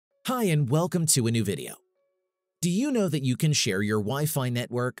Hi and welcome to a new video. Do you know that you can share your Wi-Fi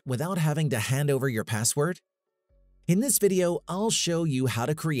network without having to hand over your password? In this video, I'll show you how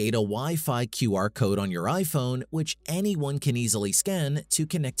to create a Wi-Fi QR code on your iPhone which anyone can easily scan to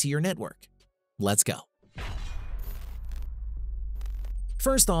connect to your network. Let's go.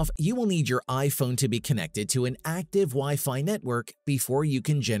 First off, you will need your iPhone to be connected to an active Wi-Fi network before you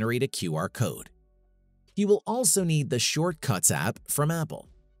can generate a QR code. You will also need the Shortcuts app from Apple.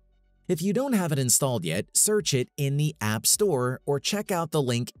 If you don't have it installed yet, search it in the App Store or check out the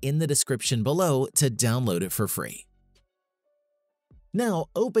link in the description below to download it for free. Now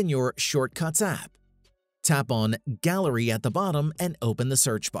open your Shortcuts app. Tap on Gallery at the bottom and open the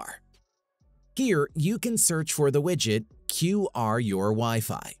search bar. Here, you can search for the widget QR Your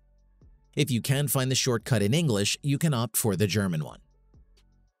Wi-Fi. If you can find the shortcut in English, you can opt for the German one.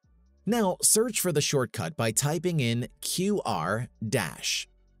 Now search for the shortcut by typing in QR-.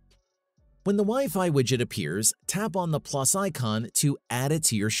 When the Wi-Fi widget appears, tap on the plus icon to add it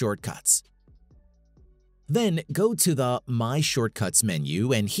to your shortcuts. Then go to the My Shortcuts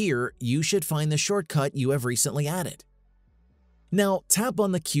menu and here you should find the shortcut you have recently added. Now tap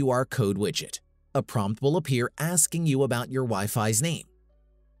on the QR code widget. A prompt will appear asking you about your Wi-Fi's name.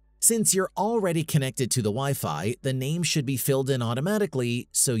 Since you're already connected to the Wi-Fi, the name should be filled in automatically,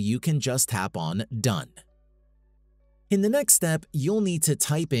 so you can just tap on Done. In the next step, you'll need to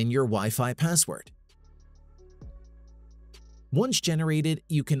type in your Wi-Fi password. Once generated,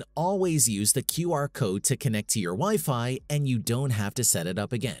 you can always use the QR code to connect to your Wi-Fi and you don't have to set it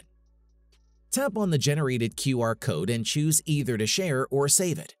up again. Tap on the generated QR code and choose either to share or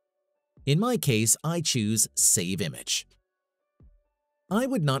save it. In my case, I choose Save Image. I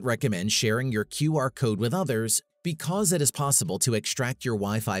would not recommend sharing your QR code with others because it is possible to extract your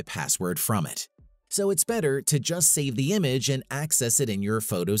Wi-Fi password from it. So it's better to just save the image and access it in your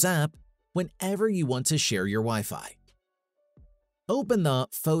Photos app whenever you want to share your Wi-Fi. Open the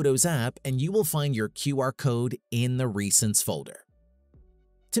Photos app and you will find your QR code in the Recents folder.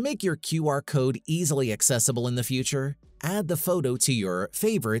 To make your QR code easily accessible in the future, add the photo to your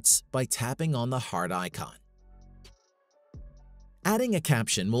Favorites by tapping on the heart icon. Adding a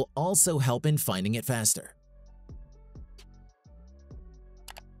caption will also help in finding it faster.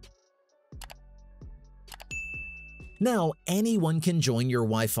 Now, anyone can join your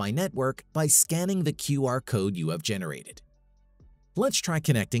Wi-Fi network by scanning the QR code you have generated. Let's try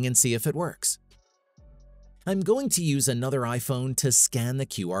connecting and see if it works. I'm going to use another iPhone to scan the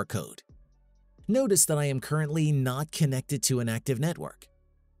QR code. Notice that I am currently not connected to an active network.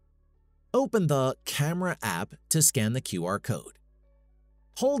 Open the Camera app to scan the QR code.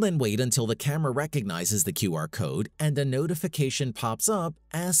 Hold and wait until the camera recognizes the QR code and a notification pops up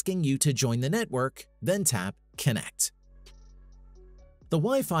asking you to join the network, then tap Connect. The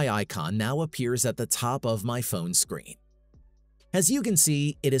Wi-Fi icon now appears at the top of my phone screen. As you can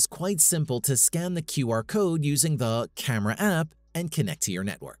see, it is quite simple to scan the QR code using the Camera app and connect to your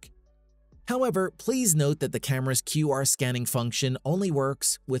network. However, please note that the camera's QR scanning function only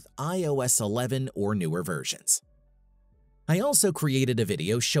works with iOS 11 or newer versions. I also created a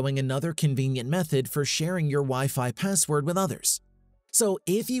video showing another convenient method for sharing your Wi-Fi password with others. So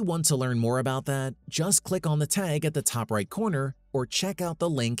if you want to learn more about that, just click on the tag at the top right corner or check out the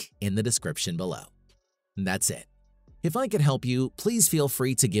link in the description below. That's it. If I could help you, please feel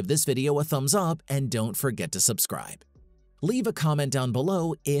free to give this video a thumbs up and don't forget to subscribe. Leave a comment down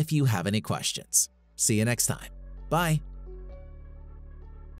below if you have any questions. See you next time. Bye.